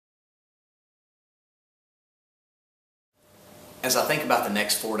As I think about the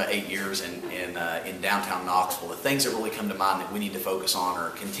next 4 to 8 years in downtown Knoxville, the things that really come to mind that we need to focus on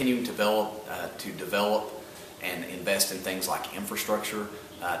are continuing to develop and invest in things like infrastructure,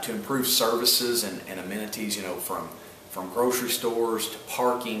 to improve services and amenities, from grocery stores to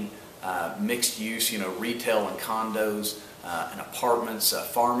parking, mixed use, retail and condos, and apartments,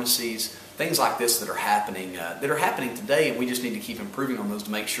 pharmacies, things like this that are happening today, and we just need to keep improving on those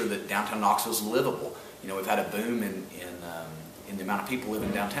to make sure that downtown Knoxville is livable. We've had a boom in the amount of people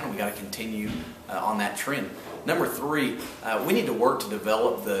living downtown. We got to continue on that trend. Number 3, we need to work to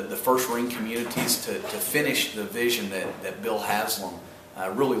develop the first ring communities to finish the vision that Bill Haslam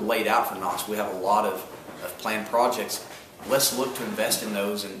really laid out for Knoxville. We have a lot of planned projects. Let's look to invest in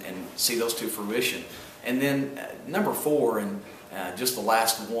those and see those to fruition. And then number 4, and just the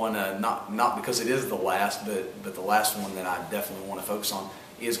last one, not because it is the last, but the last one that I definitely want to focus on,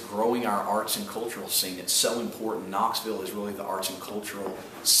 is growing our arts and cultural scene. It's so important. Knoxville is really the arts and cultural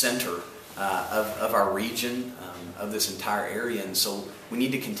center of our region, of this entire area, and so we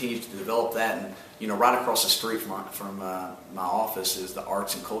need to continue to develop that. And right across the street from my office is the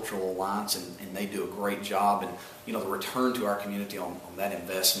Arts and Cultural Alliance, and they do a great job. And the return to our community on that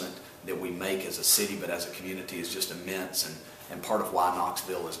investment that we make as a city, but as a community, is just immense, and part of why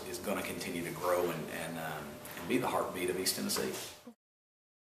Knoxville is going to continue to grow and be the heartbeat of East Tennessee.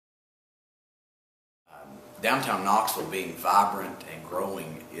 Downtown Knoxville being vibrant and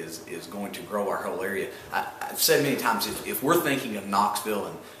growing is going to grow our whole area. I've said many times, if we're thinking of Knoxville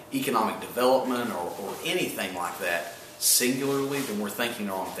and economic development or anything like that singularly, then we're thinking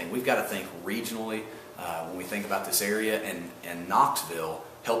the wrong thing. We've got to think regionally when we think about this area, and Knoxville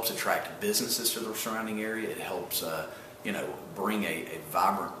helps attract businesses to the surrounding area. It helps bring a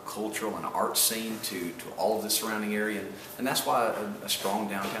vibrant cultural and art scene to all of the surrounding area, and that's why a strong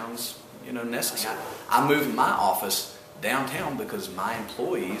downtown's necessary. I moved my office downtown because my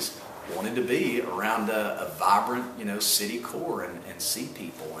employees wanted to be around a vibrant, city core and see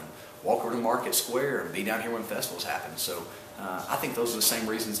people and walk over to Market Square and be down here when festivals happen. So I think those are the same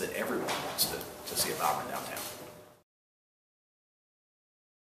reasons that everyone wants to see a vibrant downtown.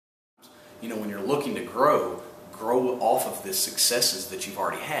 When you're looking to grow off of the successes that you've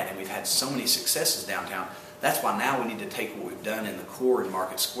already had, and we've had so many successes downtown. That's why now we need to take what we've done in the core in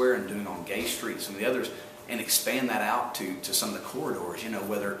Market Square and doing on Gay Street and some of the others, and expand that out to some of the corridors,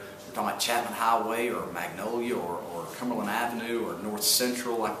 whether we're talking about Chapman Highway or Magnolia or Cumberland Avenue or North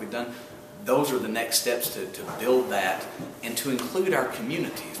Central like we've done. Those are the next steps to build that and to include our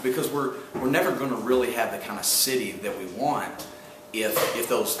communities, because we're never going to really have the kind of city that we want if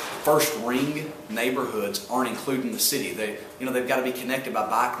those first ring neighborhoods aren't included in the city. They've got to be connected by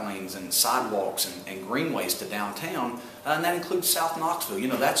bike lanes and sidewalks and greenways to downtown, and that includes South Knoxville.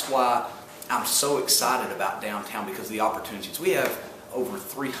 That's why I'm so excited about downtown, because of the opportunities. We have over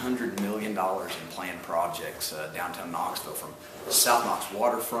 $300 million in planned projects downtown Knoxville, from South Knoxville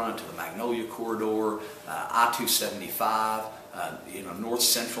Waterfront to the Magnolia Corridor, I-275, North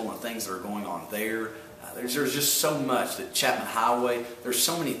Central and things that are going on there. There's just so much, that Chapman Highway. There's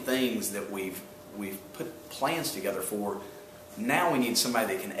so many things that we've put plans together for. Now we need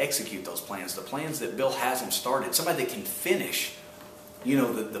somebody that can execute those plans, the plans that Bill Haslam started, somebody that can finish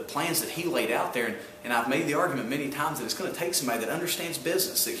the plans that he laid out there. And I've made the argument many times that it's going to take somebody that understands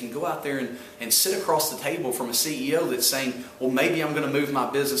business, that can go out there and sit across the table from a CEO that's saying, well, maybe I'm going to move my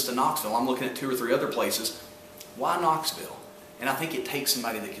business to Knoxville. I'm looking at 2 or 3 other places. Why Knoxville? And I think it takes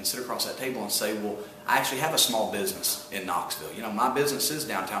somebody that can sit across that table and say, well, I actually have a small business in Knoxville. My business is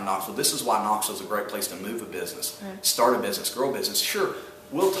downtown Knoxville. This is why Knoxville is a great place to move a business, start a business, grow a business. Sure,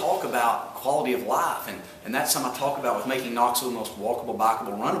 we'll talk about quality of life, and that's something I talk about with making Knoxville the most walkable,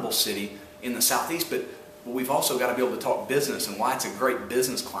 bikeable, runnable city in the Southeast, but we've also got to be able to talk business and why it's a great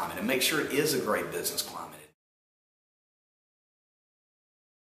business climate, and make sure it is a great business climate.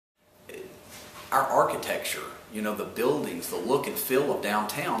 Our architecture, the buildings, the look and feel of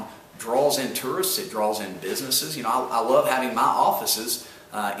downtown draws in tourists, it draws in businesses. I love having my offices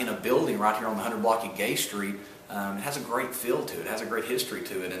in a building right here on the 100 block of Gay Street. It has a great feel to it, it has a great history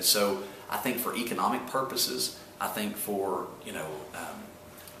to it, and so I think for economic purposes, I think for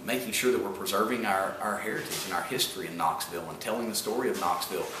making sure that we're preserving our heritage and our history in Knoxville and telling the story of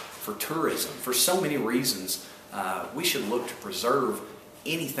Knoxville, for tourism, for so many reasons, we should look to preserve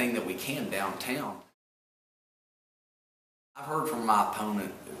anything that we can downtown. I've heard from my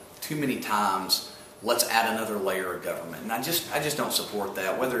opponent too many times, let's add another layer of government, and I just don't support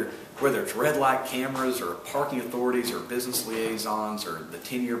that. Whether it's red light cameras or parking authorities or business liaisons or the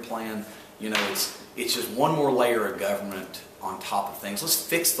 10-year plan, it's just one more layer of government on top of things. Let's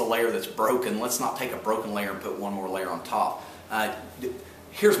fix the layer that's broken. Let's not take a broken layer and put one more layer on top.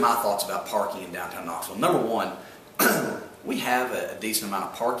 Here's my thoughts about parking in downtown Knoxville. Number one, we have a decent amount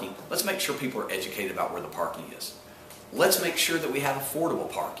of parking. Let's make sure people are educated about where the parking is. Let's make sure that we have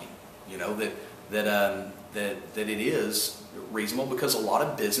affordable parking. You know, that it is reasonable, because a lot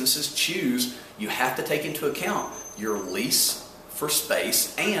of businesses choose, you have to take into account your lease for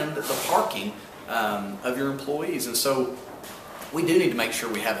space and the parking of your employees. And so we do need to make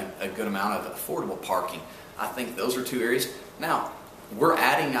sure we have a good amount of affordable parking. I think those are two areas. Now, we're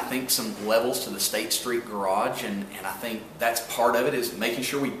adding, I think, some levels to the State Street garage, and I think that's part of it, is making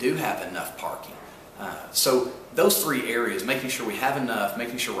sure we do have enough parking. So those three areas, making sure we have enough,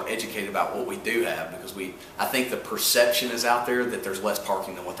 making sure we're educated about what we do have, because I think the perception is out there that there's less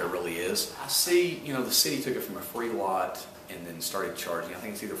parking than what there really is. I see, you know, the city took it from a free lot and then started charging. I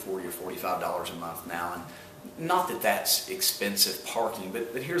think it's either $40 or $45 a month now, and not that that's expensive parking,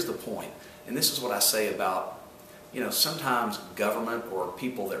 but here's the point, and this is what I say about, you know, sometimes government or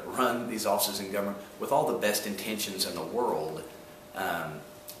people that run these offices in government, with all the best intentions in the world,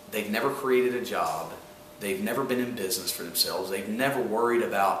 they've never created a job. They've never been in business for themselves. They've never worried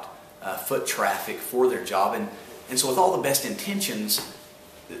about foot traffic for their job. And so with all the best intentions,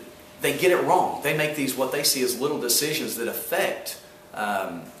 they get it wrong. They make these, what they see as little decisions that affect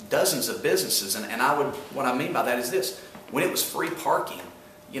dozens of businesses. And what I mean by that is this. When it was free parking,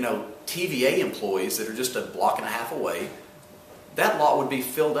 you know, TVA employees that are just a block and a half away, that lot would be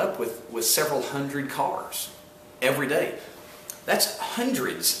filled up with several hundred cars every day. That's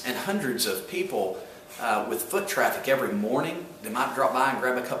hundreds and hundreds of people with foot traffic every morning that might drop by and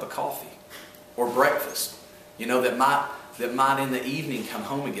grab a cup of coffee or breakfast. You know, that might in the evening come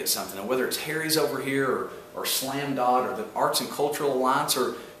home and get something. And whether it's Harry's over here or Slam Dot or the Arts and Cultural Alliance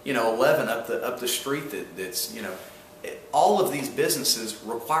or, you know, 11 up the street that's, you know, all of these businesses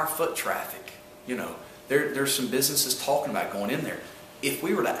require foot traffic. You know, there's some businesses talking about going in there. If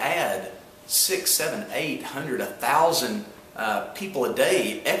we were to add 600, 700, 800, 1,000 people a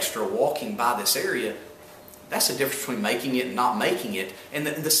day extra walking by this area, that's the difference between making it and not making it. And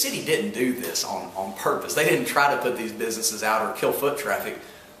the city didn't do this on purpose. They didn't try to put these businesses out or kill foot traffic.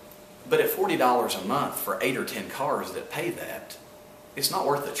 But at $40 a month for 8 or 10 cars that pay that, it's not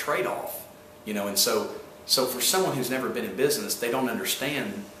worth the trade-off. You know, and so for someone who's never been in business, they don't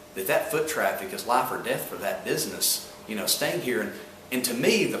understand that foot traffic is life or death for that business, you know, staying here. And to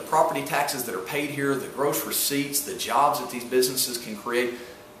me, the property taxes that are paid here, the gross receipts, the jobs that these businesses can create,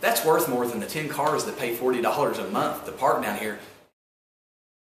 that's worth more than the 10 cars that pay $40 a month to park down here.